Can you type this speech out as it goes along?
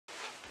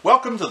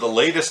Welcome to the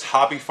latest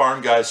Hobby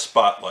Farm Guys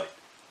Spotlight.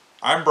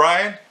 I'm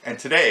Brian, and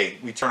today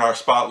we turn our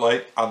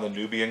spotlight on the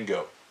Nubian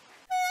goat.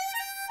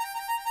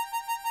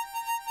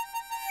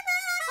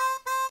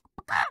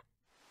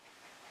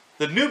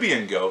 The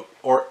Nubian goat,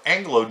 or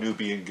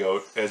Anglo-Nubian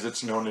goat as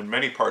it's known in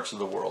many parts of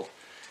the world,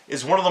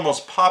 is one of the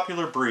most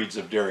popular breeds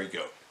of dairy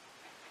goat.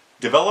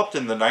 Developed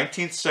in the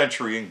 19th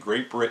century in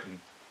Great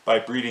Britain by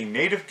breeding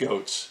native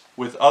goats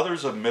with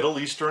others of Middle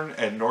Eastern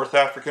and North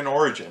African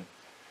origin,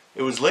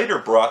 it was later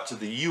brought to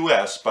the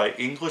U.S. by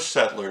English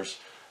settlers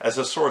as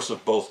a source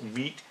of both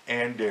meat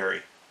and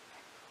dairy.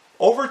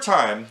 Over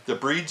time, the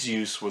breed's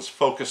use was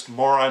focused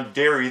more on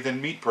dairy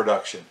than meat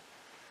production,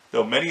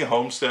 though many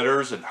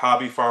homesteaders and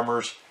hobby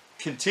farmers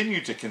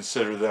continue to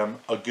consider them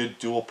a good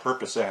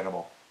dual-purpose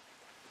animal.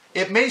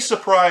 It may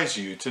surprise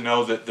you to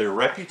know that their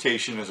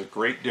reputation as a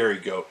great dairy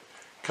goat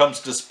comes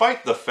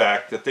despite the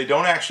fact that they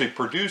don't actually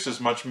produce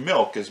as much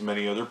milk as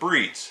many other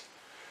breeds.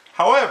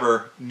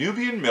 However,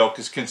 Nubian milk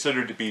is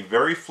considered to be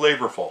very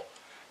flavorful,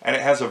 and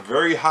it has a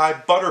very high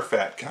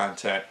butterfat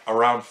content,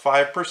 around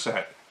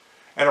 5%,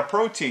 and a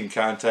protein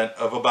content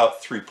of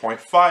about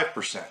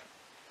 3.5%.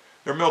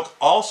 Their milk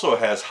also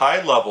has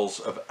high levels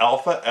of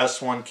alpha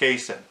S1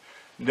 casein,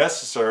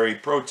 necessary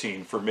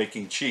protein for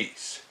making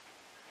cheese.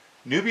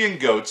 Nubian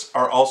goats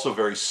are also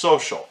very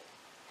social.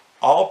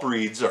 All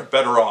breeds are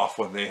better off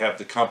when they have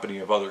the company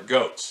of other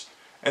goats,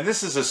 and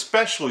this is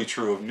especially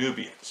true of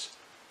Nubians.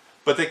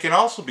 But they can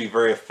also be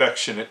very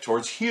affectionate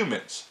towards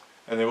humans,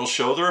 and they will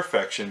show their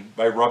affection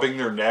by rubbing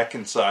their neck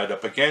and side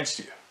up against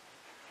you.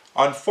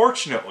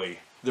 Unfortunately,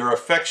 their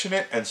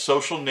affectionate and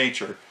social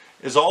nature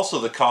is also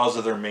the cause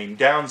of their main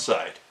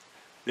downside.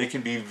 They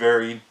can be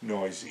very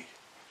noisy.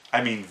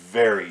 I mean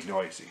very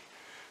noisy.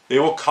 They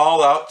will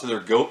call out to their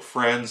goat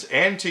friends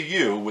and to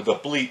you with a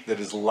bleat that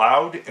is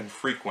loud and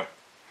frequent.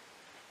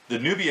 The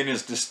Nubian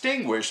is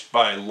distinguished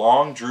by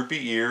long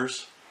droopy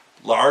ears,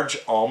 large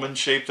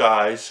almond-shaped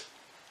eyes,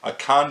 a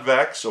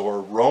convex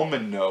or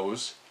Roman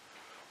nose,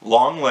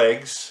 long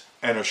legs,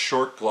 and a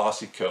short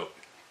glossy coat.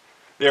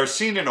 They are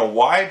seen in a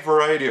wide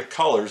variety of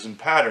colors and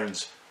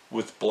patterns,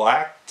 with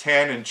black,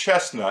 tan, and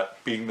chestnut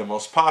being the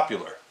most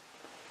popular.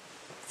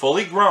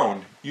 Fully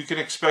grown, you can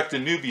expect a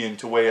Nubian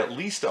to weigh at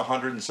least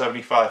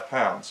 175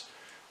 pounds,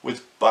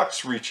 with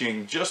bucks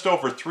reaching just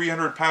over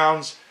 300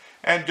 pounds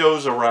and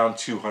does around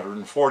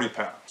 240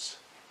 pounds.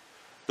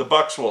 The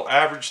bucks will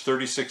average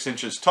 36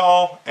 inches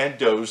tall and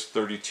does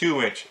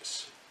 32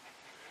 inches.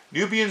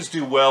 Nubians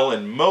do well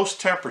in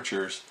most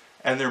temperatures,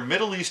 and their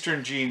Middle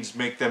Eastern genes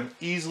make them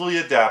easily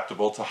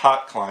adaptable to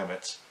hot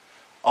climates,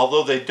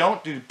 although they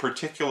don't do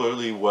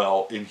particularly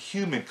well in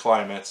humid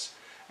climates,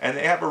 and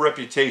they have a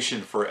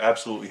reputation for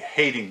absolutely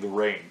hating the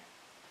rain.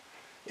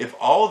 If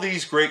all of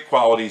these great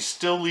qualities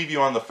still leave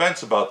you on the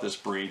fence about this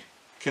breed,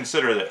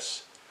 consider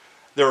this.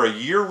 They're a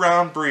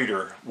year-round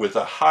breeder with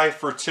a high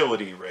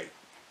fertility rate.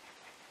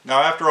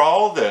 Now, after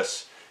all of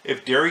this,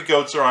 if dairy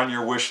goats are on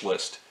your wish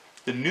list,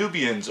 the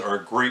Nubians are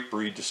a great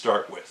breed to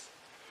start with.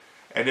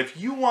 And if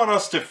you want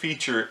us to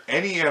feature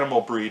any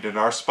animal breed in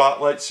our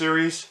Spotlight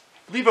series,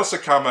 leave us a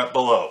comment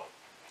below.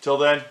 Till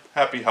then,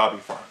 happy hobby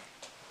farming.